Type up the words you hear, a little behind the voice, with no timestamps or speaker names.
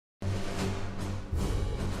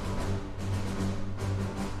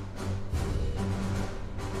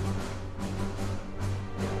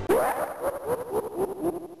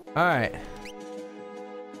Alright.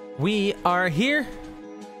 We are here.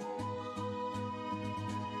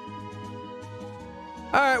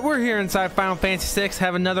 Alright, we're here inside Final Fantasy VI.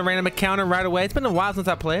 Have another random encounter right away. It's been a while since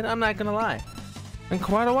I played. I'm not gonna lie. It's been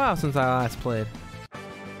quite a while since I last played.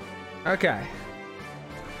 Okay.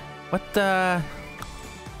 What's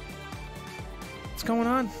going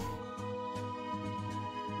on?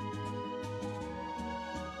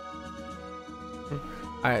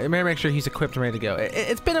 Alright, I'm gonna make sure he's equipped and ready to go.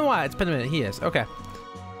 It's been a while. It's been a minute. He is. Okay.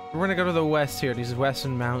 We're gonna go to the west here. These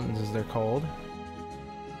western mountains, as they're called.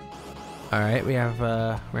 Alright, we have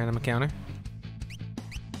a random encounter.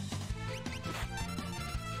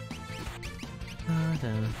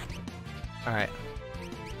 Alright.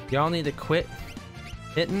 Y'all need to quit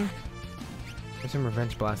hitting. There's some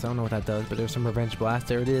revenge blast. I don't know what that does, but there's some revenge blast.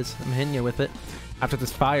 There it is. I'm hitting you with it. After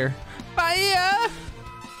this fire. Fire!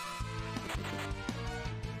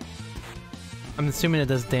 I'm assuming it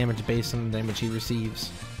does damage based on the damage he receives.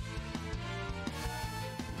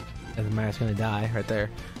 And the man's gonna die right there.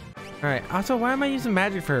 Alright, also, why am I using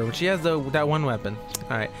magic for her when she has that one weapon?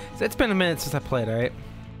 Alright, so it's been a minute since I played, alright?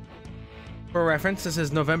 For reference, this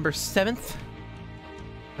is November 7th.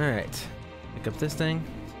 Alright, pick up this thing.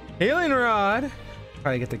 Healing Rod!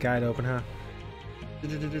 Probably get the guide open, huh?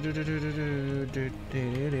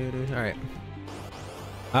 Alright.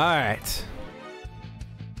 Alright.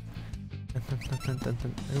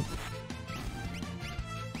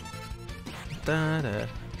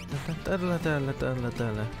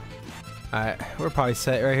 Alright, we're probably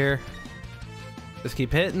set right here. Just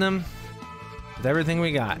keep hitting them with everything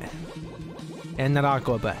we got. And that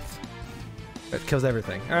aqua breath. That kills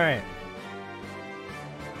everything. Alright.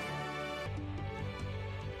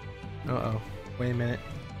 Uh-oh. Wait a minute.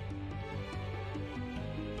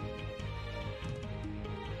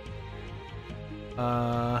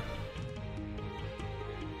 I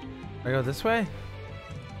go this way?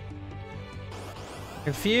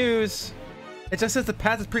 Confused. It just says the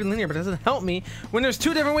path is pretty linear, but it doesn't help me when there's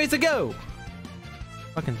two different ways to go.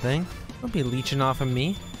 Fucking thing. Don't be leeching off of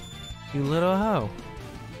me, you little hoe.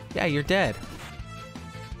 Yeah, you're dead.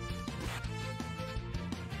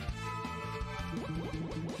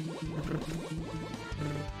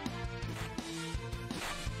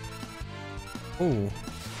 Ooh.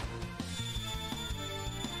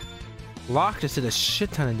 Lock just did a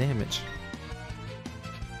shit ton of damage.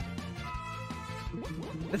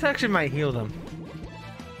 This actually might heal them.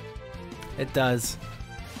 It does.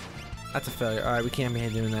 That's a failure. Alright, we can't be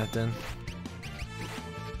doing that then.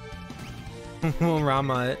 We'll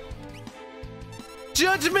Rama it.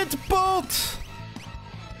 Judgment Bolt!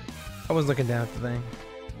 I was looking down at the thing.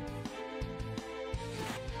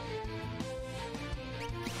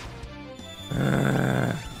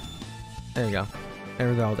 There you go.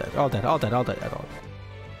 They're all dead. All dead. All dead. All dead. All dead.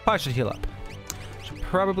 Probably should heal up. Should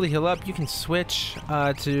probably heal up. You can switch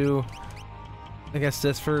to, I guess,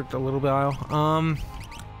 this for a little while.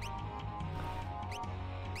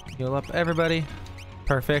 Heal up everybody.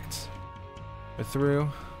 Perfect. Go through.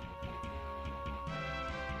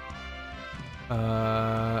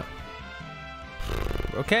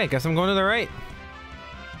 Okay, guess I'm going to the right.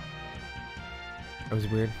 That was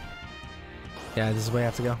weird. Yeah, this is where I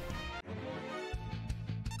have to go.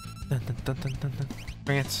 Dun, dun, dun, dun, dun, dun.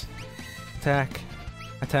 Rants. Attack.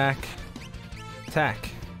 Attack. Attack.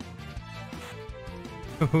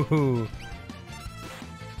 Ooh.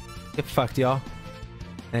 Get fucked, y'all.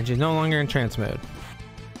 And you're no longer in trance mode.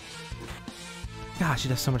 Gosh, he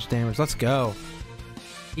does so much damage. Let's go.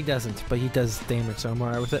 He doesn't, but he does damage, so I'm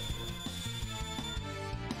alright with it.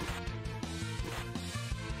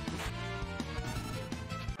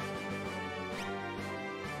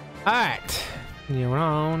 Alright. You're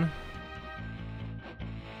on.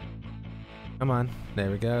 Come on.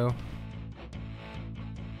 There we go.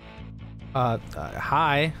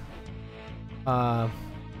 Hi.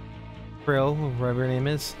 Frill, whatever your name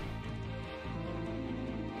is.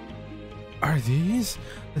 Are these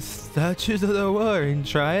the statues of the Warring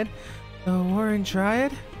Triad? The Warring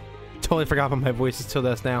Triad? Totally forgot about my voice until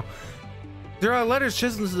this now. There are letters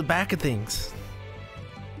chiseled into the back of things.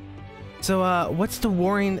 So, what's the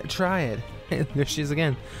Warring Triad? There she is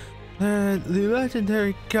again. The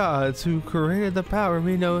legendary gods who created the power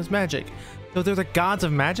we know as magic. So they're the gods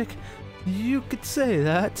of magic? You could say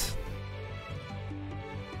that.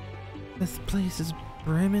 This place is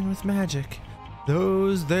brimming with magic.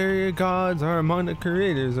 Those there gods are among the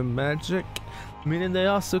creators of magic, meaning they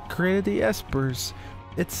also created the Espers.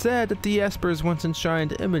 It's said that the Espers once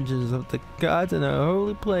enshrined images of the gods in a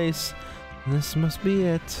holy place. This must be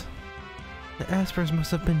it. The Espers must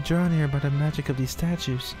have been drawn here by the magic of these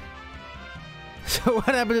statues. So what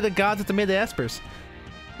happened to the gods that made the espers?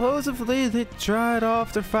 Supposedly they dried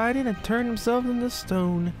off their fighting and turned themselves into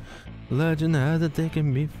stone. Legend has it they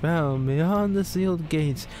can be found beyond the sealed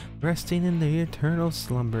gates, resting in their eternal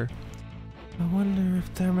slumber. I wonder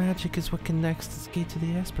if their magic is what connects this gate to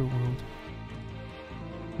the Esper world.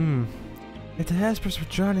 If the Espers were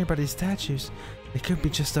drawn near by these statues, they could be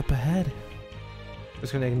just up ahead.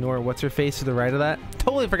 Just gonna ignore what's her face to the right of that.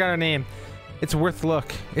 Totally forgot her name. It's worth a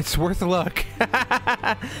look. It's worth a look.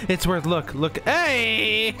 It's worth look. Look.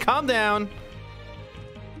 Hey! Calm down.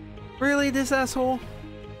 Really, this asshole?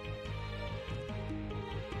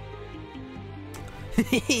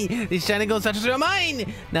 These shiny gold statues are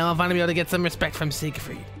mine! Now I'll finally be able to get some respect from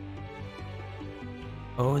Siegfried.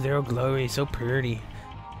 Oh, they're all glowy, so pretty.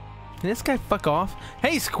 Can this guy fuck off?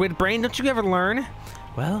 Hey, Squid Brain, don't you ever learn?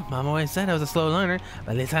 Well, Mom always said I was a slow learner,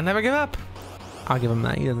 but at least I never give up. I'll give him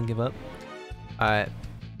that, he doesn't give up. Alright.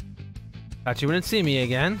 Thought you wouldn't see me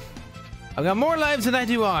again. I've got more lives than I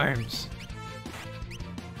do arms.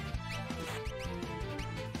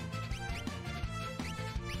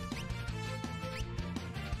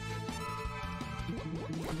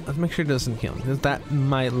 Let's make sure it doesn't heal him, because that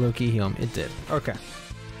might low-key heal him. It did. Okay.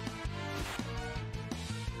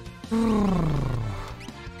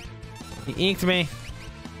 He inked me.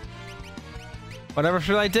 Whatever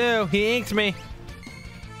should I do? He inked me.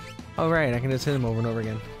 Oh right, I can just hit him over and over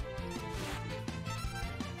again.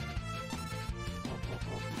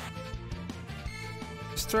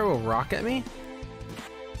 Just throw a rock at me?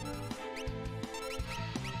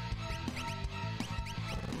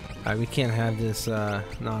 Alright, we can't have this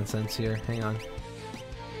nonsense here. Hang on.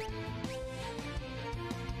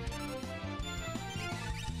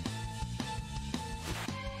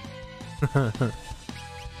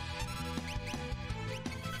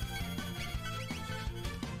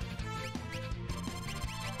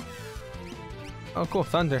 Oh cool,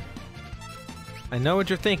 thunder. I know what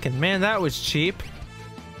you're thinking. Man, that was cheap.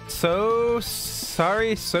 So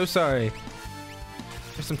sorry, so sorry.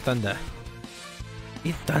 Here's some thunder.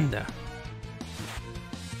 Eat thunder.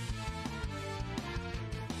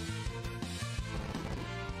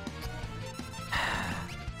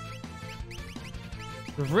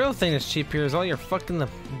 The real thing that's cheap here is all your fucking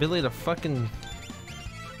ability to fucking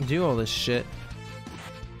do all this shit.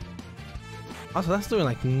 Also, that's doing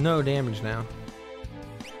like no damage now.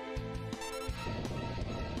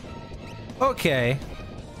 Okay.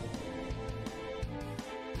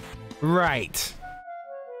 Right.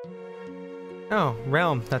 Oh,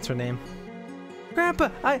 Realm, that's her name. Grandpa,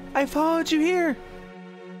 I followed you here.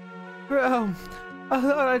 Realm, I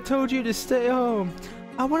thought I told you to stay home.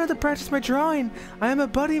 I wanted to practice my drawing. I am a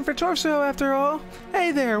budding for torso after all.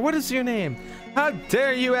 Hey there, what is your name? How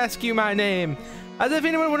dare you ask you my name? As if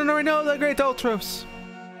anyone wouldn't already know the great Ultros.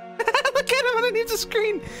 Look at him underneath the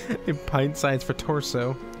screen. In pint size for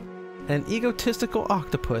torso. An egotistical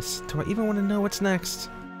octopus. Do I even want to know what's next?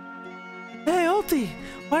 Hey, Ulti!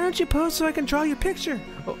 Why don't you pose so I can draw your picture?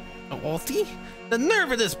 Oh, Ulti? The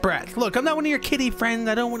nerve of this brat! Look, I'm not one of your kitty friends.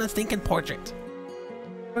 I don't want a stinking portrait.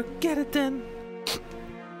 Forget it then.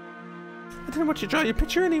 I didn't want you to draw your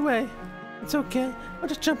picture anyway. It's okay. I'll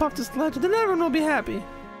just jump off this ledge and then everyone will be happy.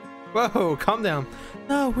 Whoa, calm down.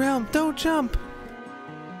 No, Realm, don't jump.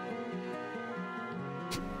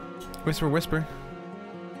 Whisper, whisper.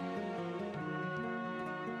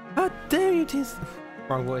 How dare you tease...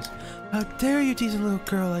 Wrong voice. How dare you tease a little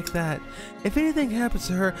girl like that? If anything happens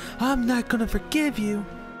to her, I'm not gonna forgive you.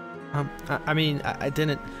 I mean, I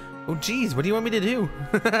didn't... Oh geez, what do you want me to do?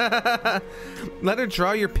 Let her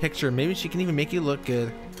draw your picture. Maybe she can even make you look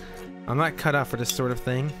good. I'm not cut out for this sort of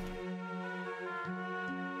thing.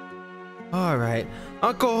 Alright.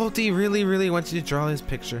 Uncle Ulti really wants you to draw his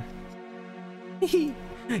picture.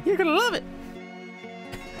 You're gonna love it!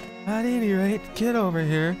 At any rate, get over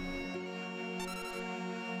here.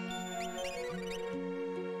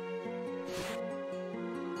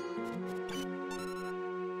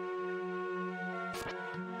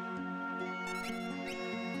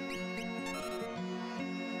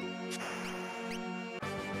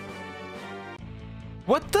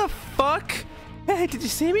 What the fuck? Hey, did you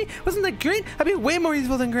see me? Wasn't that great? I'd be way more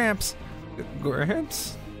useful than Gramps.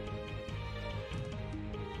 Gramps?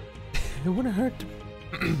 It wouldn't hurt to...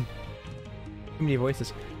 Too many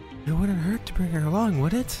voices. It wouldn't hurt to bring her along,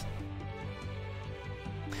 would it?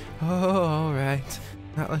 Oh, alright.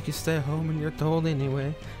 Not like you stay home and you're told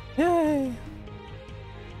anyway. Yay!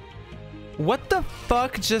 What the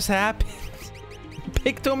fuck just happened?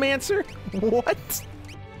 Pictomancer? What?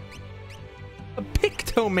 A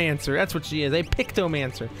Pictomancer, that's what she is, a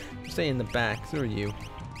Pictomancer. Stay in the back, so are you.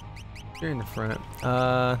 You're in the front.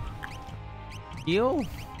 Heal?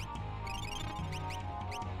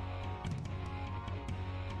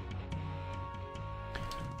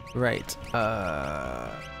 Right.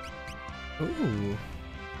 Ooh.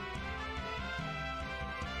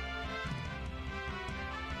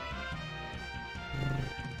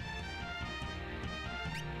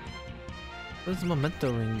 What does the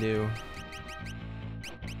memento ring do?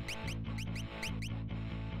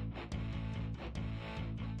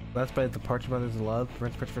 That's by the Parcher Brothers' love,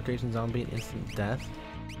 prevents petrification, zombie, and instant death.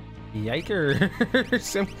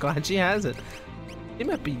 Yikers! I'm glad she has it. It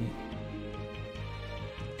might be.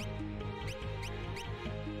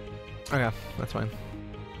 Okay, that's fine.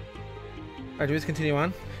 Alright, do we just continue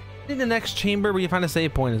on? In the next chamber where you find a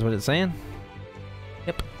save point is what it's saying.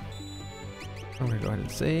 Yep. I'm gonna go ahead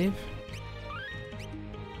and save.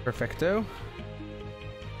 Perfecto.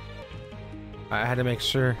 I had to make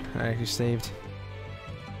sure I actually saved.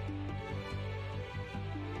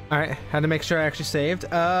 Alright, had to make sure I actually saved.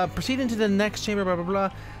 Proceed into the next chamber, blah blah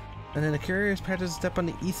blah. And then the curious practice step on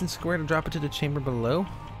the eastern square to drop it to the chamber below.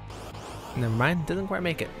 Never mind, didn't quite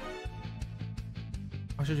make it.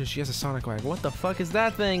 Oh, she has a sonic wag. What the fuck is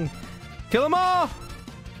that thing? Kill them all!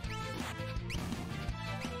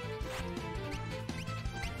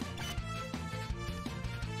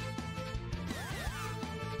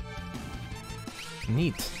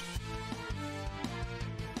 Neat.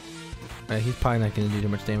 Alright, he's probably not going to do too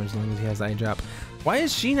much damage as long as he has eye drop. Why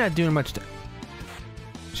is she not doing much?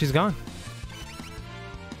 She's gone.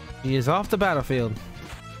 She is off the battlefield.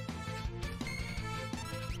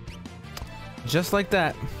 Just like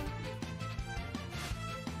that.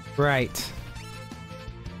 Right.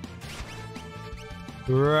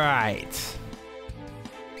 Right.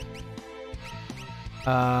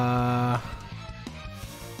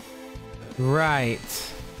 Right.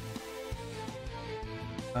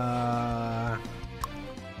 I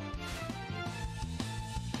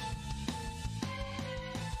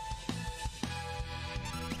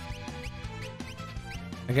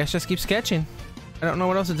guess just keep sketching. I don't know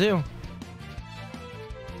what else to do.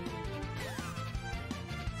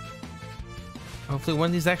 Hopefully one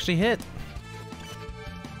of these actually hit.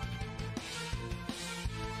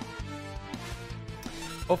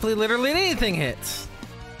 Hopefully literally anything hits.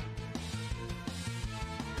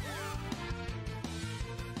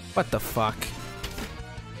 What the fuck?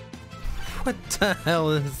 What the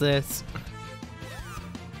hell is this?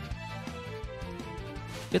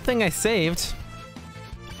 Good thing I saved.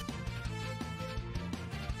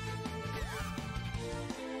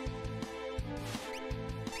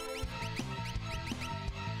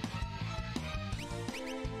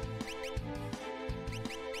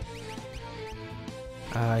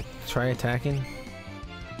 Try attacking.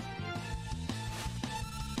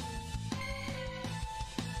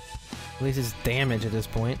 At least it's damage at this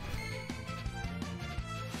point.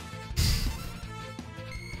 This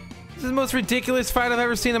is the most ridiculous fight I've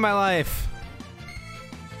ever seen in my life.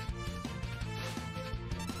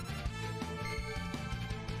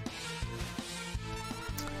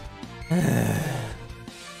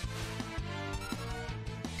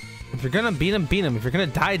 If you're gonna beat him, beat him. If you're gonna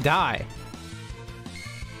die, die.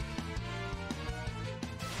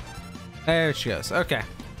 There she goes. Okay.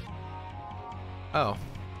 Oh.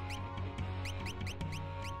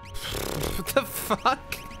 What the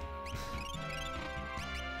fuck?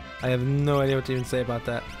 I have no idea what to even say about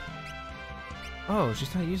that. Oh,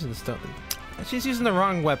 she's not using the stone. She's using the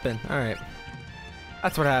wrong weapon. Alright.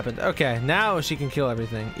 That's what happened. Okay, now she can kill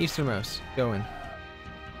everything. Easternmost. Go in.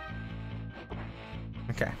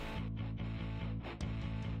 Okay.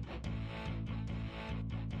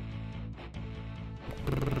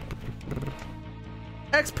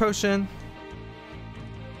 X potion.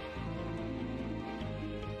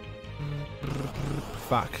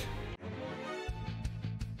 Fuck.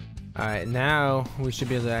 Alright, now we should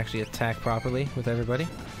be able to actually attack properly with everybody.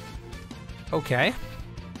 Okay.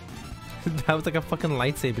 That was like a fucking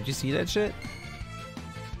lightsaber. Did you see that shit?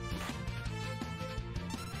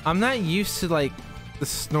 I'm not used to like the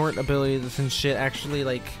snort abilities and shit actually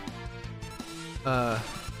like well,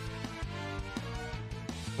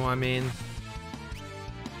 I mean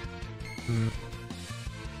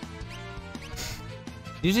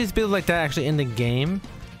usually it's built like that actually in the game.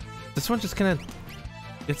 This one just kind of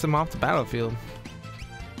gets them off the battlefield.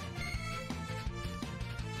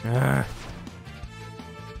 Come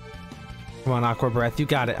on, Aqua Breath, you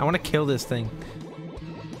got it. I want to kill this thing.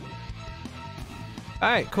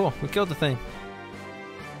 Alright, cool. We killed the thing.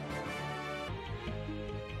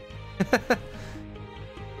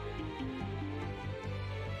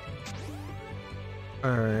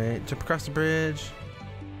 Alright, jump across the bridge.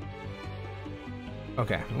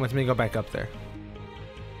 Okay, wants me to go back up there.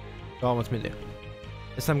 all it wants me to do.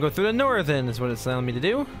 This time go through the northern is what it's telling me to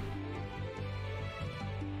do.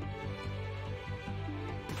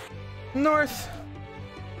 North.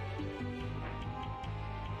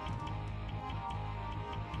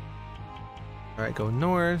 All right, go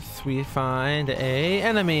north. We find a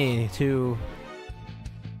enemy to.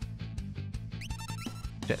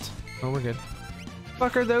 Shit. Oh, we're good.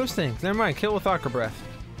 Fuck are those things? Never mind. Kill with Aqua Breath.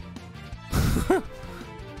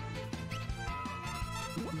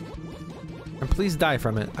 And please die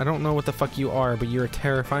from it. I don't know what the fuck you are, but you're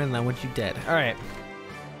terrifying and I want you dead. All right.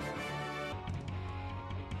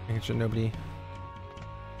 Making sure nobody.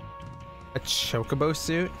 A chocobo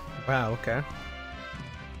suit? Wow. Okay.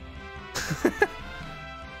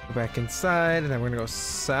 Go back inside, and then we're gonna go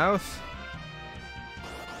south.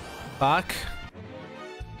 Fuck.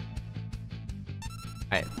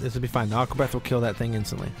 Alright, this will be fine. The Aqua Breath will kill that thing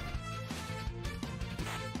instantly.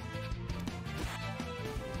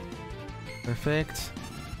 Perfect.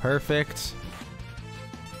 Perfect.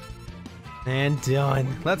 And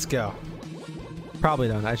done. Let's go. Probably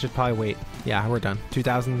done. I should probably wait. Yeah, we're done.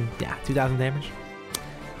 2,000. Yeah, 2,000 damage.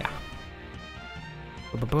 Yeah.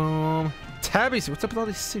 Boom, boom, boom. Tabby, what's up with all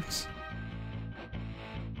these suits?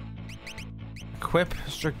 Equip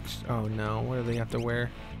strict. Oh no, what do they have to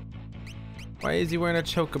wear? Why is he wearing a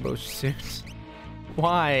chocobo suit?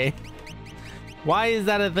 Why? Why is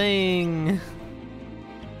that a thing?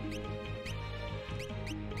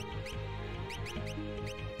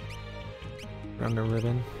 Around the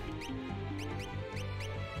ribbon.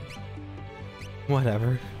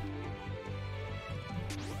 Whatever.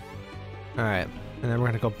 Alright, and then we're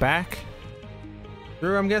gonna go back.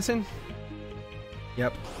 Through, I'm guessing?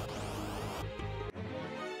 Yep.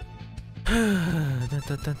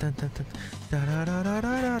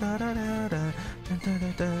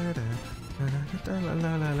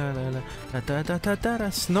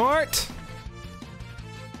 Snort!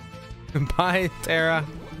 Bye, Terra.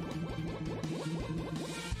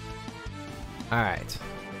 Alright.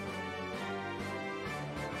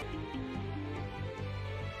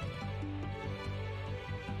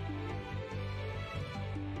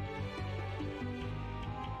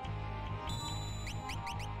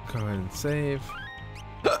 Go ahead and save.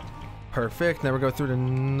 Perfect. Now we go through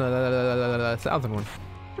the southern one.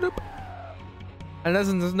 And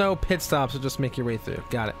there's no pit stops, so just make your way through.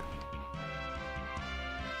 Got it.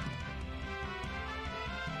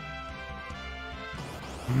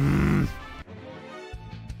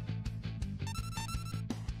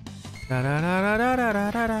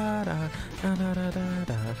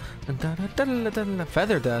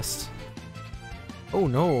 Feather dust. Oh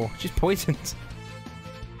no, she's poisoned.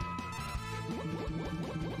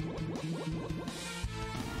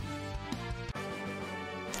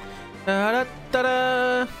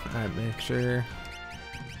 Alright, make sure.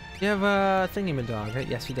 You have a thingy-madog, right?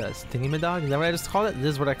 Yes, he does. Thingy-madog? Is that what I just called it?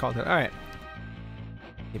 This is what I called it. Alright.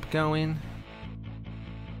 Keep going.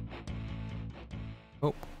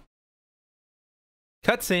 Oh.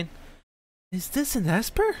 Cutscene. Is this an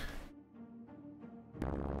Esper?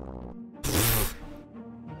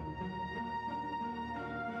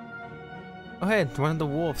 Oh, hey, one of the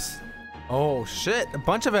wolves. Oh, shit. A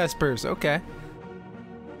bunch of Espers. Okay.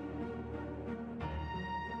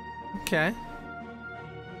 Okay.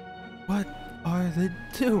 What are they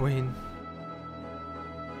doing?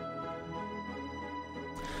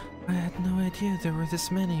 I had no idea there were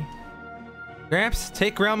this many. Gramps,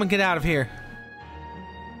 take Realm and get out of here.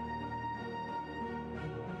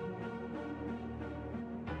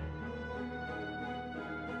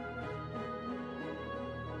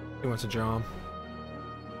 He wants to draw him.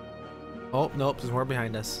 Oh, nope, there's more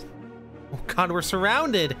behind us. Oh god, we're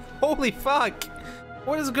surrounded! Holy fuck!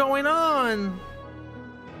 What is going on?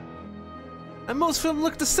 And most of them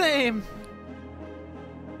look the same.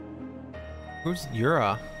 Who's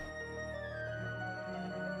Yura?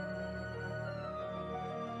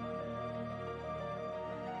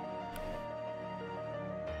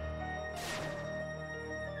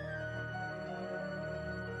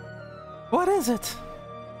 What is it?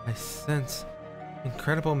 I sense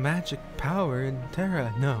incredible magic power in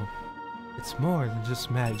Terra. No, it's more than just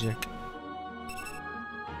magic.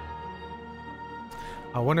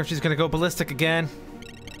 I wonder if she's gonna go ballistic again.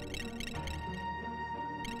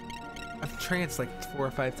 I've tranced like 4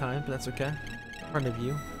 or 5 times, but that's okay. In front of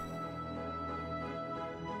you.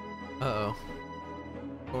 Uh-oh.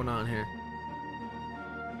 What's going on here?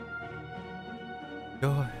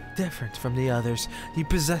 You're different from the others. You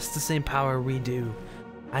possess the same power we do.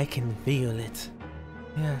 I can feel it.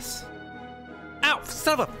 Yes. Ow!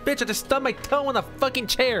 Son of a bitch! I just stubbed my toe on the fucking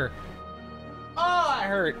chair! Oh, that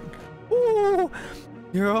hurt! Ooh!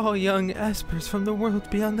 You're all young espers from the world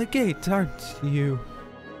beyond the gate, aren't you?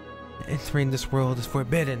 Entering this world is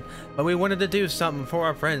forbidden, but we wanted to do something for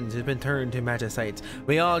our friends who've been turned to magicites.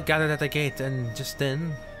 We all gathered at the gate, and just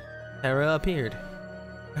then, Terra appeared.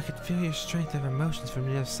 I could feel your strength of emotions from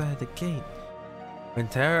the other side of the gate. When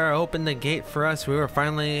Terra opened the gate for us, we were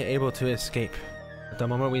finally able to escape. At the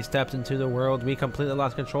moment we stepped into the world, we completely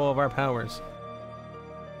lost control of our powers.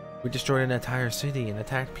 We destroyed an entire city and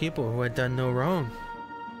attacked people who had done no wrong.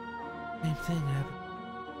 Same thing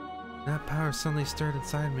happened. That power suddenly stirred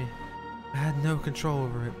inside me. I had no control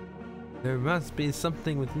over it. There must be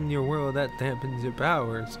something within your world that dampens your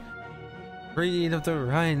powers. Freed of the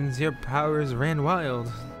Rhines, your powers ran wild.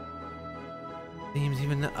 Seems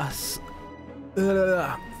even us...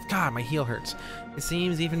 God, my heel hurts. It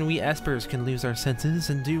seems even we espers can lose our senses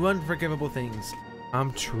and do unforgivable things.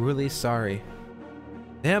 I'm truly sorry.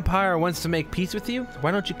 The Empire wants to make peace with you.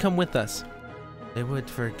 Why don't you come with us? They would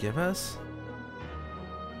forgive us?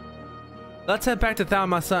 Let's head back to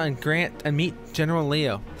Thalmasa and Grant and meet General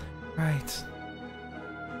Leo. Right.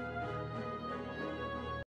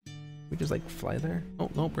 We just like fly there? Oh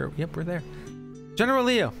no, we're there. General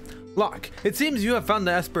Leo, Locke, it seems you have found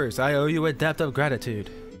the espers. I owe you a debt of gratitude.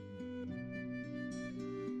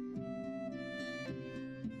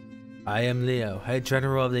 I am Leo, head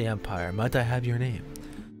general of the Empire. Might I have your name?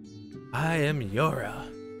 I am Yora.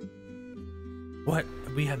 What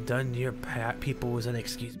we have done to your people is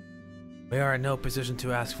inexcusable. We are in no position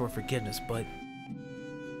to ask for forgiveness, but...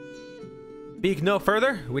 Speak no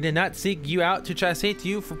further. We did not seek you out to chastise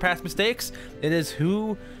you for past mistakes. It is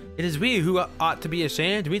we who ought to be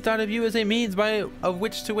ashamed. We thought of you as a means of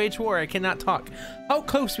which to wage war. I cannot talk. How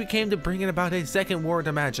close we came to bringing about a second war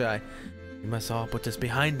to Magi. We must all put this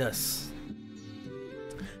behind us.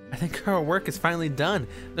 I think our work is finally done.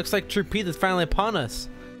 Looks like True Pete is finally upon us.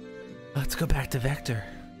 Let's go back to Vector.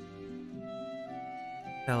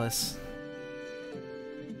 Ellis,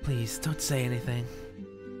 please don't say anything.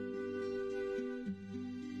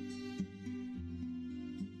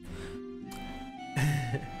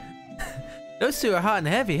 Those two are hot and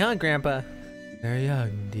heavy, huh, Grandpa? They're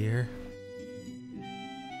young, dear.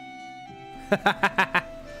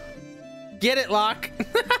 Get it, Locke?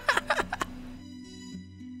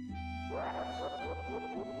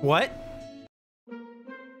 What?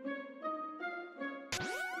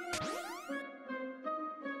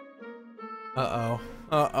 Uh-oh.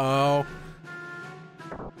 Uh-oh.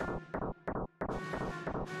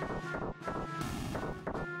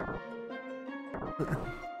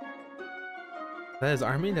 That is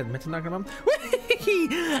army that meant to knock him on.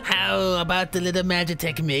 How about the little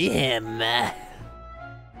Magitech mayhem?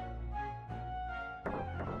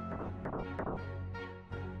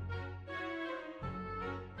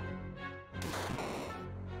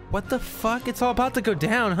 What the fuck? It's all about to go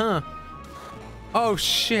down, huh? Oh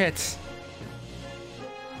shit.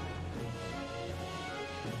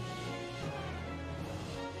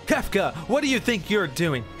 Kefka, what do you think you're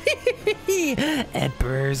doing?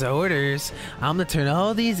 Emperor's orders. I'm gonna turn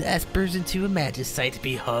all these espers into a magicite.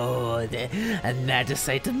 Behold, a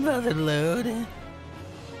magicite motherload.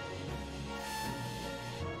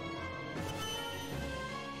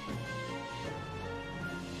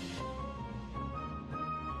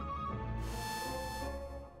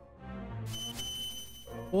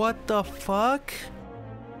 What the fuck?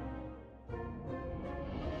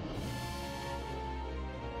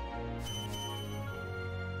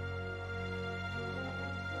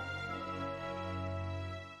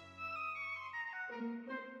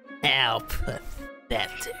 How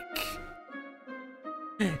pathetic.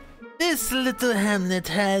 This little hamlet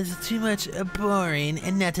has too much boring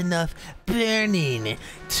and not enough burning.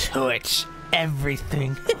 Torch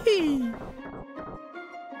everything.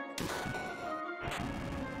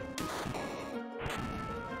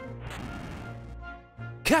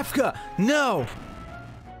 Kefka, no!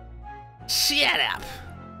 Shut up.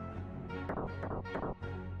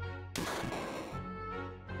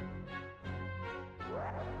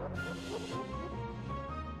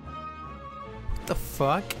 What the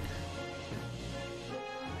fuck?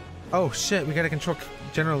 Oh shit, we gotta control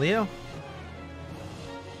General Leo?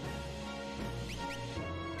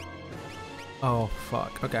 Oh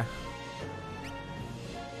fuck, okay.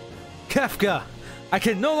 Kefka! I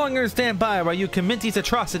can no longer stand by while you commit these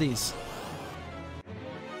atrocities!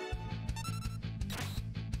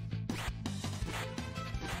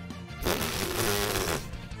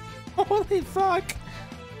 Holy fuck!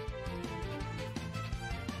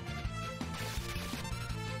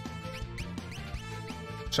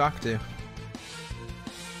 Shock do.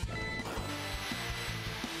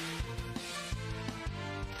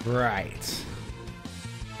 Right.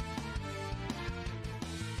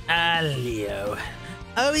 Leo.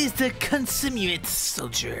 Always the consummate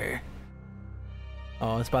soldier.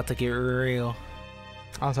 Oh, it's about to get real.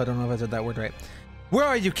 Also, I don't know if I said that word right. Where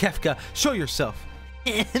are you, Kefka? Show yourself.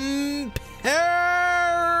 Emperor!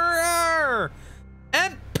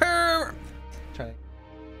 Emperor! Try it.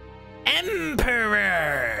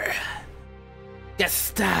 Emperor!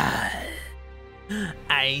 Gaston!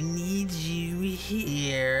 I need you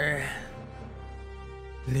here.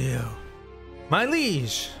 Leo. My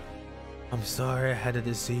liege! I'm sorry I had to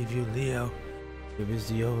deceive you, Leo. It was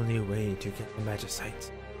the only way to get the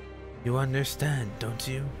Magicite. You understand, don't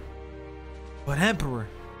you? But Emperor,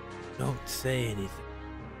 don't say anything.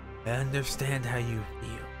 I understand how you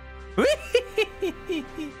feel.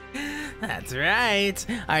 That's right.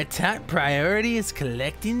 Our top priority is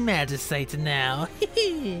collecting Magicite now.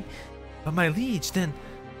 But my liege, then,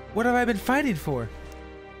 what have I been fighting for?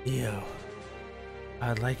 Leo,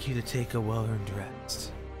 I'd like you to take a well-earned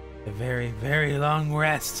rest. A very, very long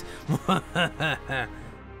rest.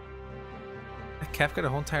 Kefka the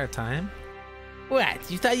whole entire time?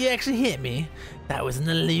 What? You thought you actually hit me? That was an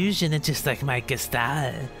illusion, just like my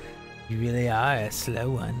Gaston. You really are a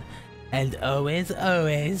slow one. And always,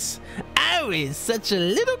 always, always such a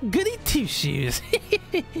little goody two-shoes.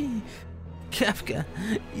 Kefka,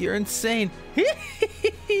 you're insane.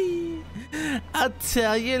 I'll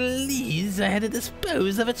tell your liege I had to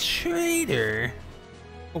dispose of a traitor.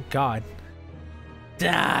 Oh God.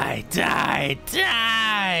 Die, die,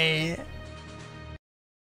 die!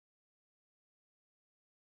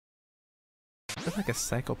 That's like a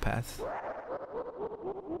psychopath.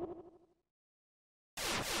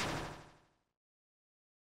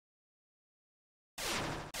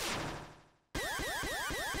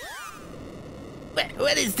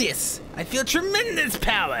 What is this? I feel tremendous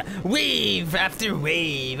power! Wave after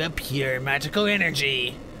wave of pure magical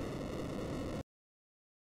energy.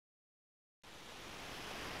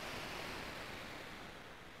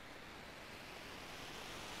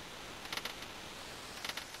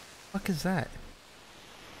 What is that?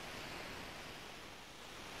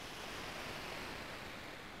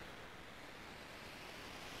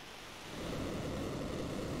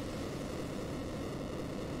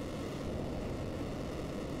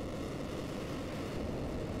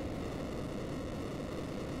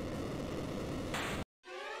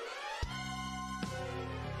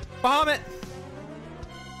 Bomb it!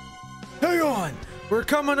 Hang on! We're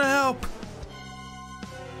coming to help!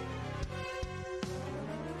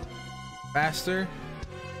 Faster.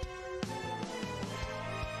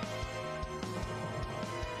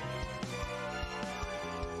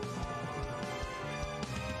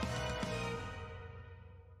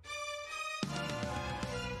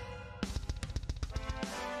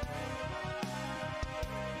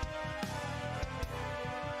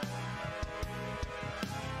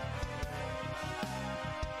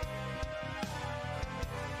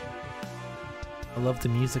 I love the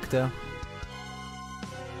music though.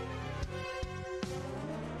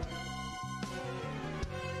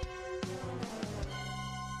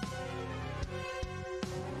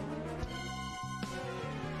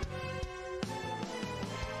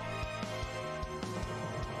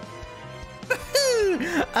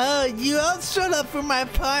 Oh, you all showed up for my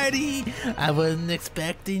party. I wasn't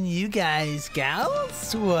expecting you guys,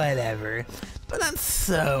 gals. Whatever. But I'm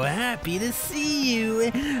so happy to see you.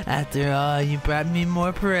 After all, you brought me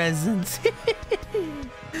more presents.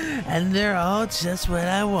 And they're all just what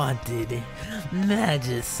I wanted.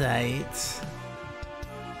 Magicites.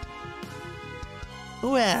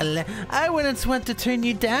 Well, I wouldn't want to turn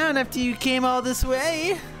you down after you came all this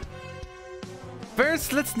way.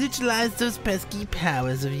 First, let's neutralize those pesky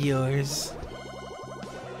powers of yours.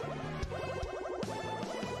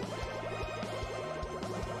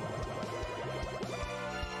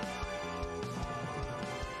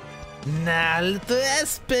 Now, little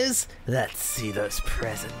espers, let's see those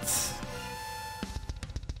presents.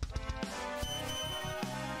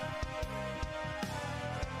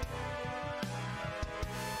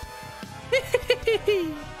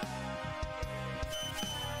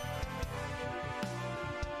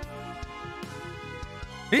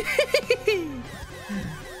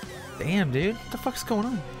 Damn, dude. What the fuck's going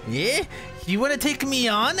on? Yeah? You want to take me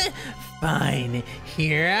on? Fine,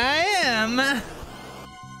 here I am.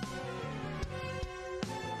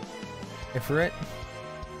 Here for it.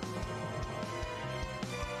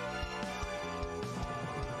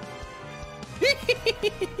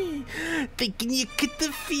 Thinking you could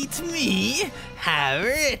defeat me? How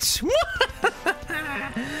rich!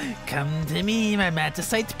 Come to me, my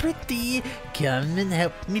Magicite's pretty. Come and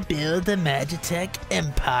help me build the Magitech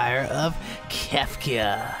Empire of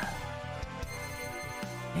Kefka.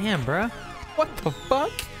 Damn, bruh. What the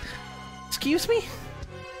fuck? Excuse me?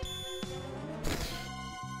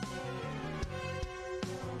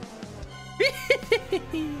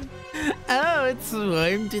 Oh, it's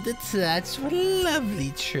warm to the touch. What a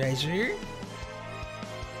lovely treasure.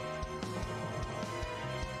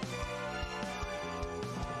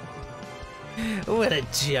 What a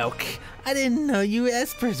joke. I didn't know you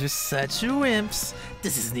espers were such wimps.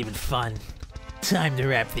 This isn't even fun. Time to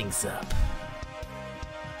wrap things up.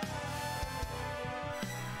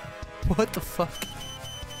 What the fuck?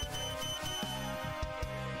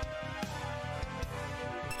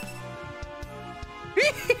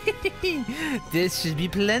 This should be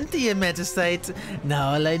plenty of metasite.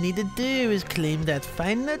 Now all I need to do is claim that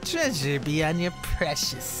final treasure beyond your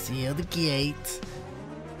precious sealed gate.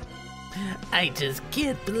 I just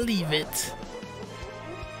can't believe it.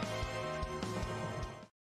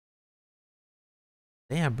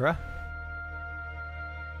 Damn, bruh.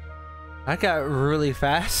 That got really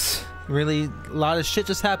fast. Really, a lot of shit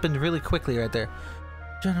just happened really quickly right there.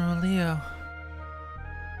 General Leo.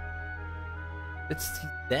 It's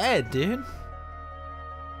dead, dude.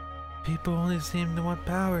 People only seem to want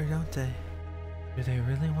power, don't they? Do they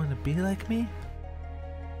really want to be like me?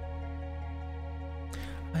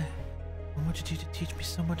 I wanted you to teach me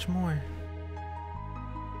so much more.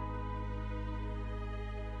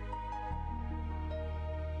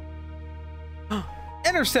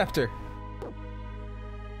 Interceptor!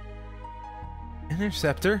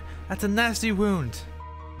 Interceptor? That's a nasty wound.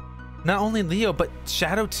 Not only Leo, but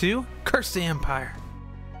Shadow too? Curse the Empire.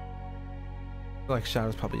 I feel like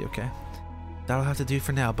Shadow's probably okay. That'll have to do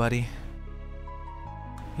for now, buddy.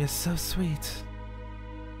 You're so sweet.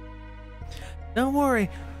 Don't worry.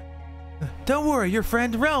 Don't worry, your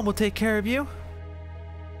friend Realm will take care of you.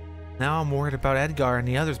 Now I'm worried about Edgar and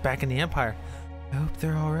the others back in the Empire. I hope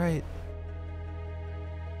they're alright.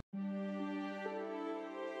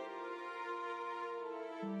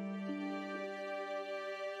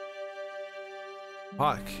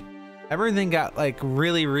 Fuck. Everything got like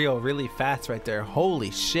really real, really fast right there.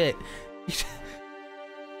 Holy shit.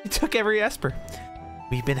 He took every Esper.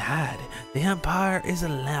 We've been had. The Empire is a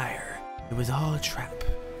liar. It was all a trap.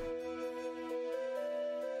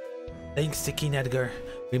 Thanks to King Edgar,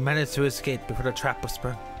 we managed to escape before the trap was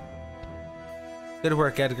sprung. Good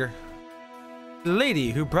work, Edgar. The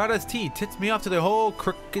lady who brought us tea tipped me off to the whole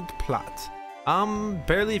crooked plot. I'm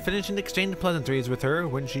barely finishing exchanging pleasantries with her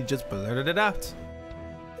when she just blurted it out.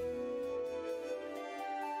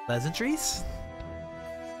 Pleasantries?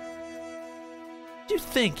 Do you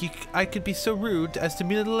think I could be so rude as to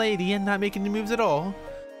meet a lady and not make any moves at all?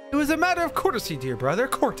 It was a matter of courtesy, dear brother,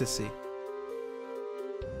 courtesy.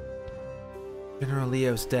 General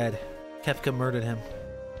Leo's dead. Kefka murdered him.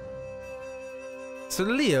 So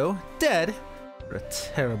Leo, dead? What a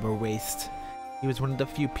terrible waste. He was one of the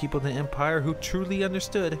few people in the Empire who truly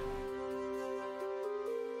understood.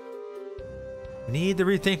 We need to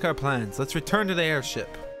rethink our plans. Let's return to the airship.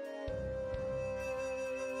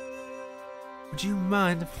 Would you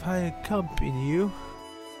mind if I accompany you?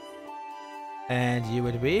 And you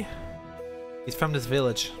would be? He's from this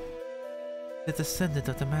village. The descendant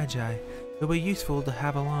of the Magi. It'll be useful to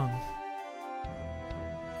have along.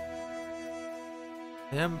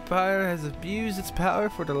 The Empire has abused its power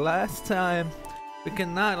for the last time. We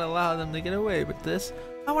cannot allow them to get away with this.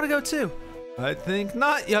 I want to go too. I think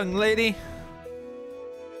not, young lady.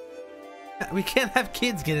 We can't have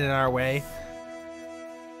kids get in our way.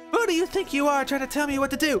 Who do you think you are trying to tell me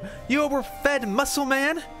what to do? You overfed muscle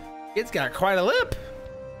man? Kid's got quite a lip.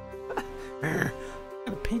 I'm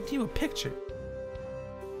gonna paint you a picture.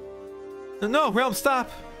 No, Realm, stop.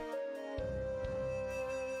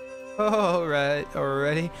 Alright,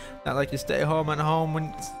 already. Not like you stay home and home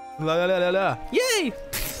when... La la la la la. Yay!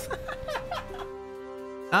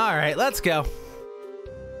 Alright, let's go.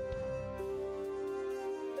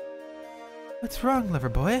 What's wrong, lover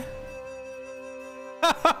boy?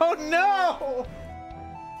 Oh no!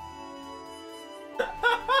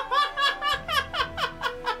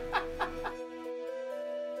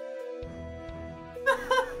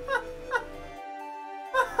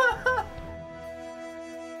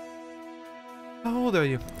 How old are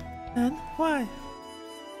you? And why?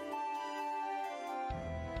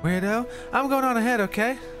 Weirdo, I'm going on ahead,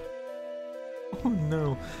 okay? Oh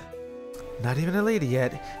no. Not even a lady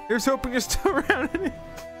yet. Here's hoping you're still around.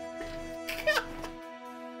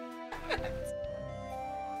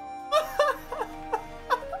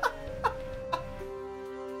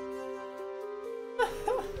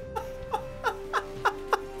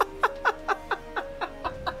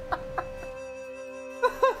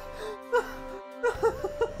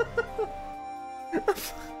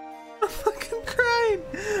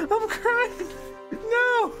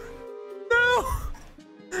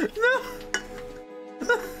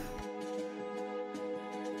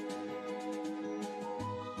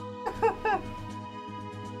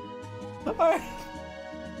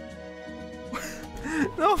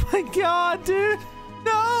 Oh my god, dude!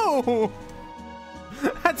 No!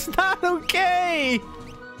 That's not okay!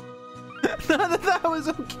 None of that was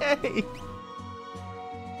okay!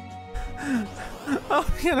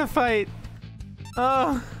 Oh, we gotta fight!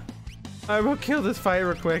 Oh! Alright, we'll kill this fight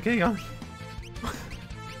real quick. Hang on.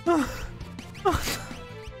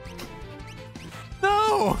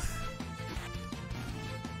 No!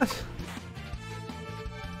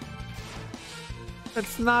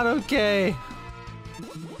 That's not okay.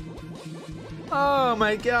 Oh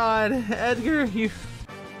my god, Edgar, you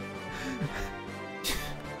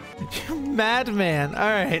madman.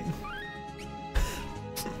 Alright.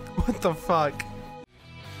 What the fuck?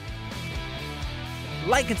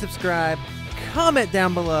 Like and subscribe, comment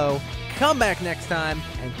down below, come back next time,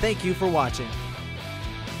 and thank you for watching.